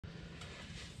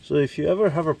So if you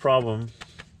ever have a problem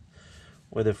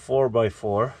with a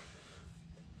 4x4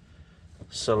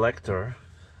 selector,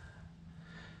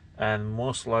 and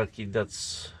most likely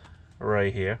that's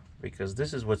right here, because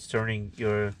this is what's turning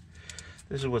your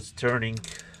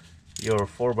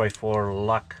 4x4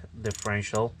 lock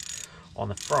differential on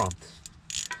the front,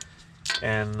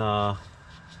 and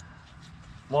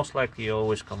most likely you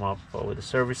always come up with a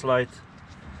service light,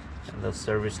 and the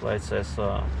service light says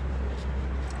I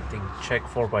think check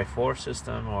 4x4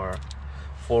 system or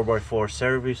 4x4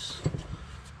 service,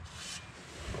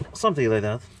 something like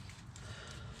that.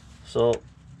 So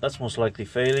that's most likely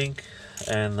failing,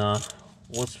 and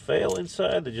what's fail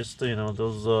inside, just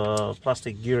those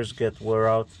plastic gears get wear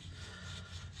out,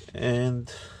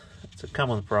 and it's a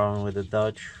common problem with the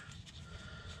Dodge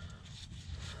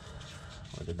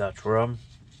Ram.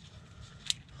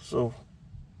 So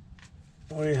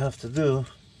what you have to do,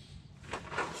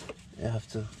 you have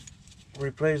to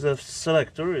replace the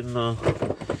selector, and you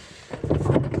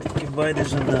can buy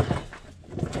this on the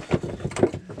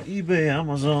eBay,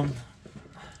 Amazon,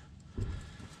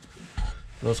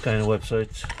 those kind of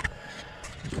websites.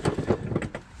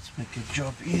 Let's make your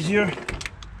job easier.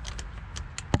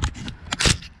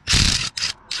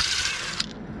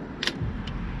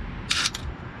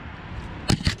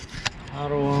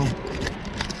 Auto.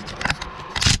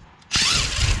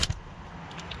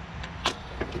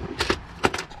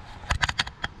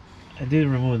 I did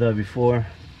remove that before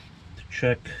to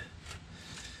check,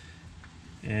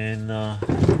 and I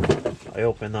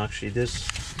opened actually this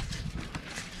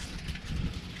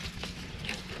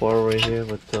part right here,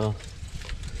 but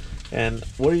and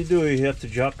what you do, you have to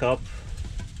jack up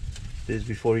this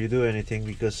before you do anything,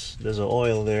 because there's an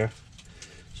oil there,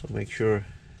 so make sure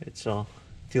it's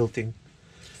tilting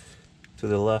to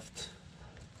the left.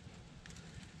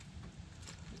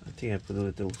 I think I put a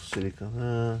little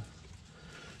silicone.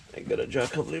 I gotta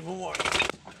jack up a little more.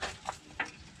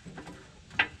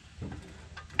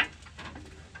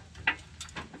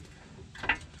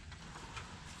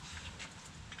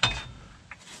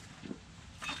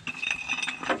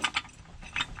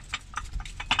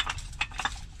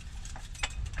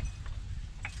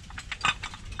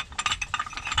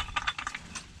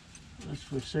 That's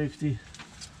for safety.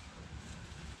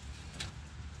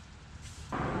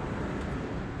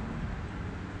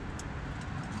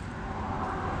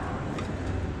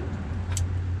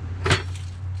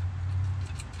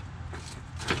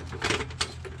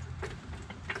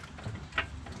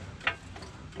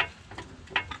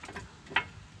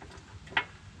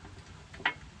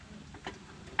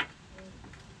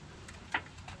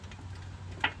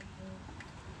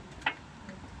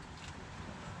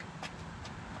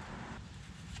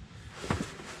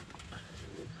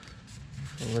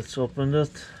 Let's open that.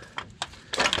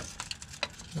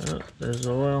 There's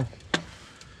oil.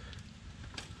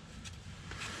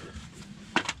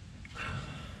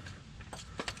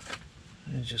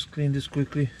 And just clean this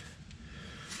quickly.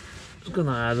 Just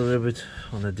gonna add a little bit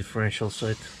on the differential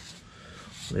side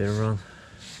later on.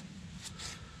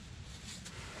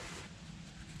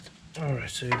 Alright,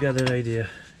 so you got an idea.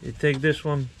 You take this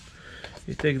one,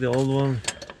 you take the old one,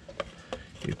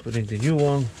 you put in the new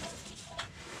one.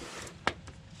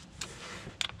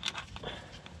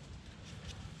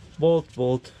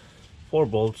 Bolt, 4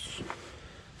 bolts,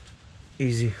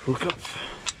 easy hookup,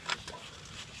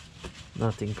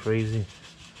 nothing crazy.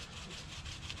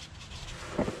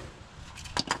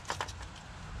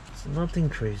 It's nothing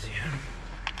crazy.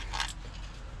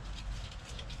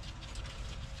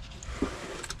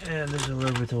 And there's a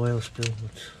little bit of oil spill,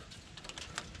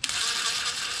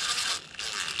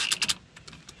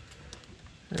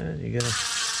 and you gotta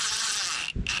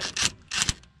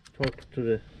torque to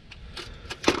the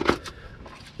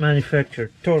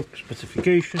manufacturer torque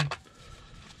specification.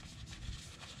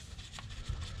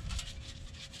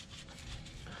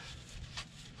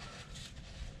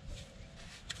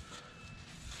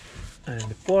 And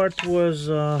the part was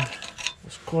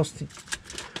costing,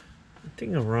 I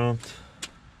think, around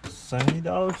 $70. It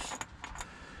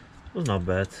was not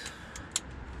bad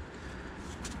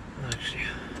actually.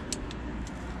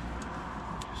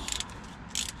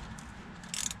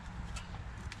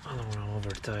 I don't want to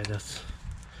over tie that,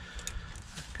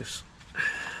 because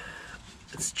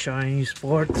it's Chinese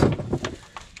part.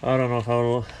 I don't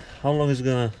know how long it's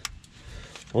gonna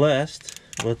last,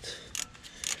 but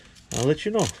I'll let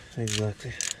you know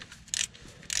exactly.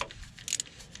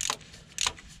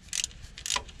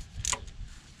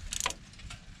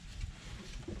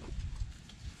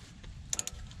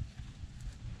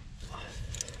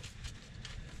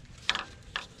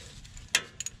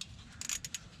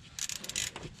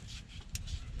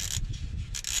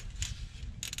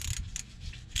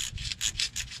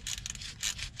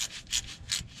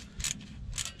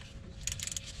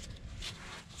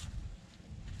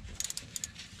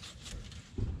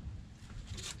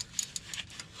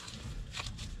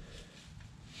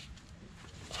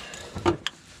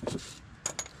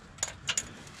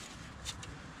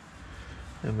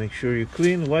 make sure you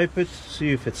clean, wipe it, see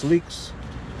if it's leaks.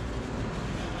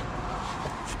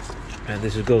 And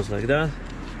this goes like that.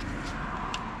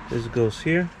 This goes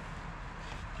here.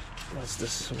 That's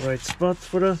this right spot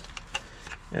for that.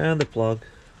 And the plug.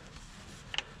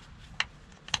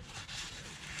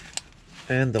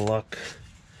 And the lock.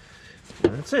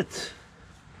 And that's it.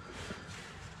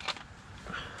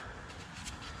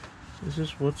 This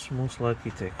is what's most likely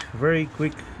take. Very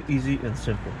quick, easy and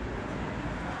simple.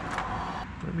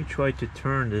 Let me try to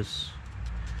turn this.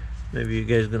 Maybe you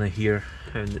guys gonna hear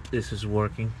and this is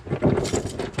working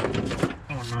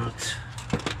or not.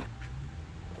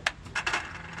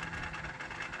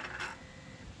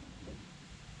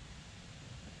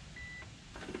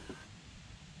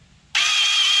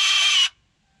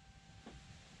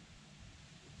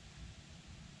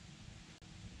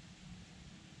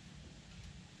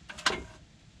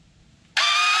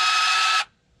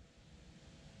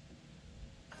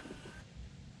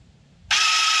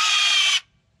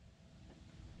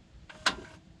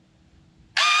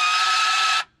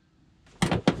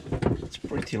 It's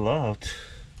pretty loud,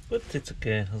 but it's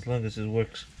okay as long as it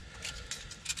works.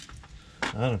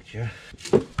 I don't care.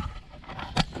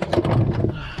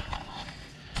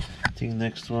 I think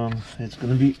next one it's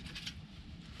gonna be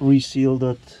reseal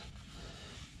that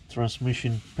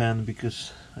transmission pan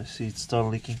because I see it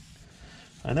start leaking.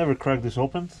 I never cracked this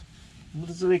open, but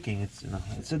it's leaking. It's, you know,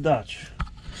 it's a Dodge.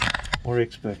 What do you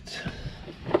expect?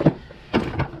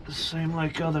 Same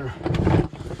like other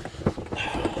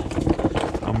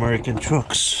American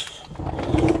trucks.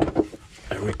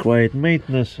 I required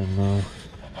maintenance and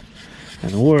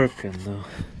work, and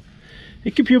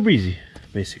it keep you busy,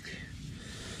 basically.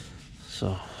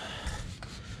 So,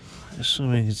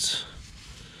 assuming it's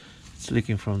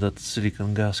leaking from that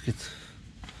silicone gasket.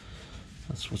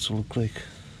 That's what it look like.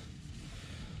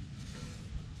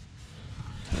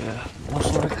 Yeah,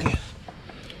 most likely.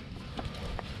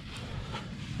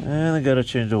 And I gotta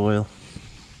change the oil.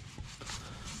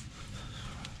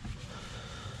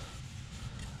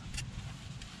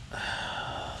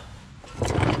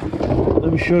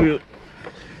 Let me show you,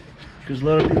 because a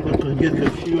lot of people can get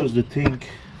confused. I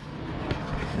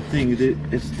think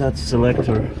it's that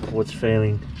selector what's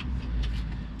failing.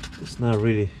 It's not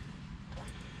really.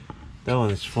 That one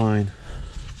is fine,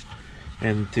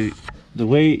 and the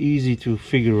way easy to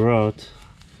figure out,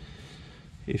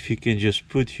 if you can just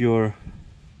put your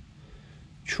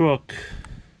truck,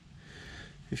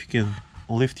 if you can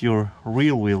lift your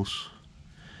rear wheels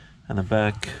and the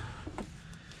back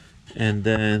and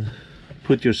then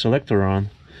put your selector on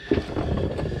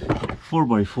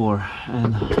 4x4,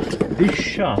 and this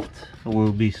shaft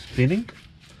will be spinning,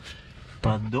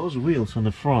 but those wheels on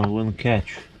the front won't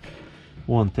catch,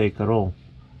 won't take at all,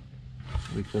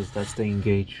 because that's the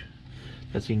engage.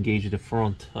 Let's engage the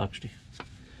front actually.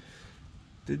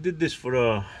 They did this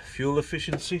for fuel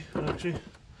efficiency actually,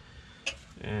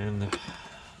 and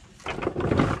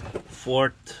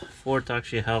Ford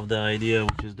actually have the idea,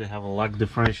 which is they have a lock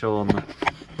differential on the,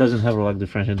 doesn't have a lock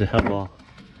differential, they have a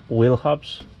wheel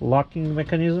hubs locking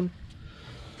mechanism,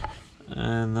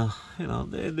 and you know,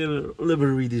 they little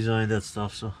redesign that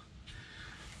stuff. So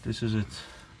this is it.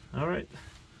 All right,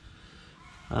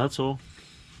 that's all.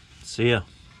 See ya.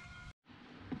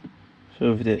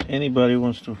 So if anybody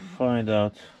wants to find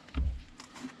out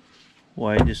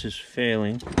why this is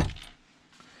failing,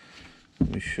 let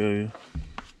me show you.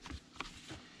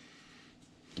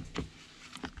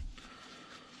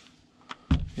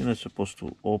 You're not supposed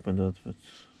to open that, but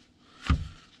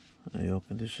I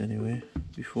opened this anyway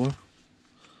before.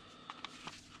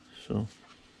 So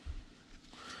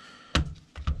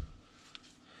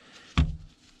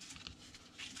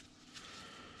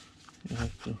you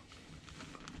have to,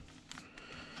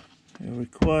 you're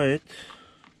quiet.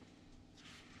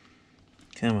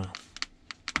 Come on.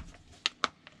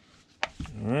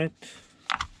 Alright.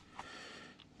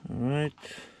 Alright.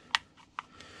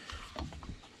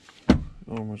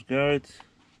 Almost got it.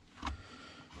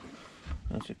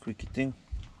 That's a quickie thing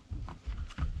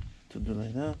to do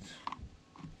like that.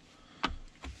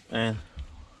 And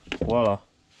voila.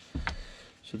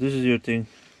 So this is your thing.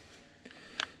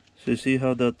 So you see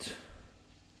how that,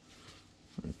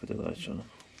 let me put the lights on.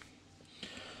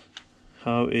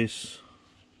 How is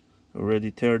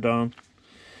already tear down,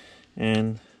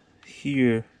 and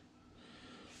here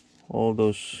all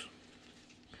those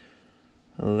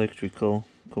electrical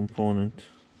component,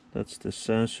 that's the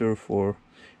sensor for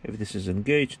if this is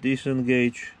engaged,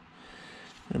 disengage,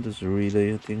 and there's a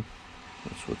relay. I think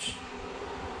that's what's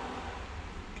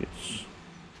gets.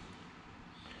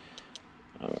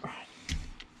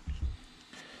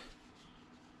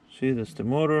 See, that's the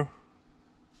motor,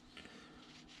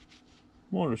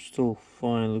 Motor is still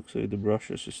fine. Looks like the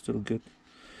brushes is still good.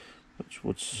 That's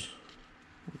what's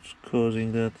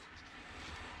causing that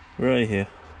right here.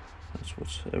 That's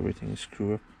what's everything is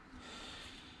screwed up.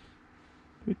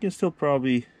 We can still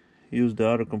probably use the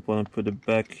other component, put it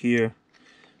back here.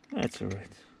 That's alright.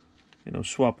 You know,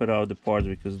 swap it out the parts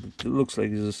because it looks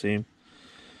like it's the same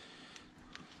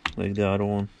like the other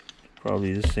one.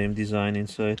 Probably the same design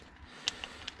inside.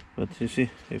 But you see,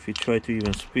 if you try to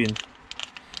even spin,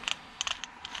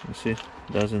 you see,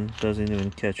 doesn't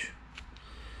even catch.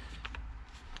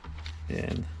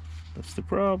 And that's the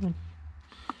problem.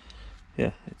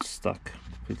 Yeah, it's stuck,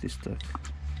 completely stuck.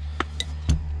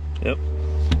 Yep.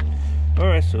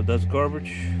 Alright, so that's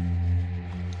garbage.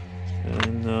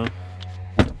 And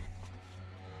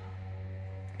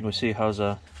we'll see how's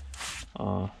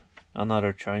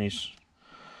another Chinese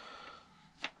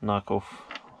knockoff,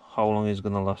 how long it's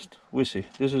gonna last. We see.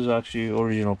 This is actually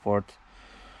original part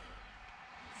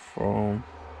from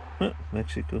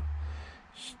Mexico.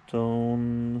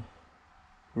 Stone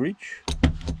Ridge.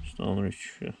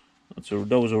 Yeah,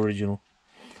 that was original.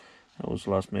 That was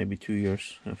last maybe 2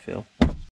 years and failed.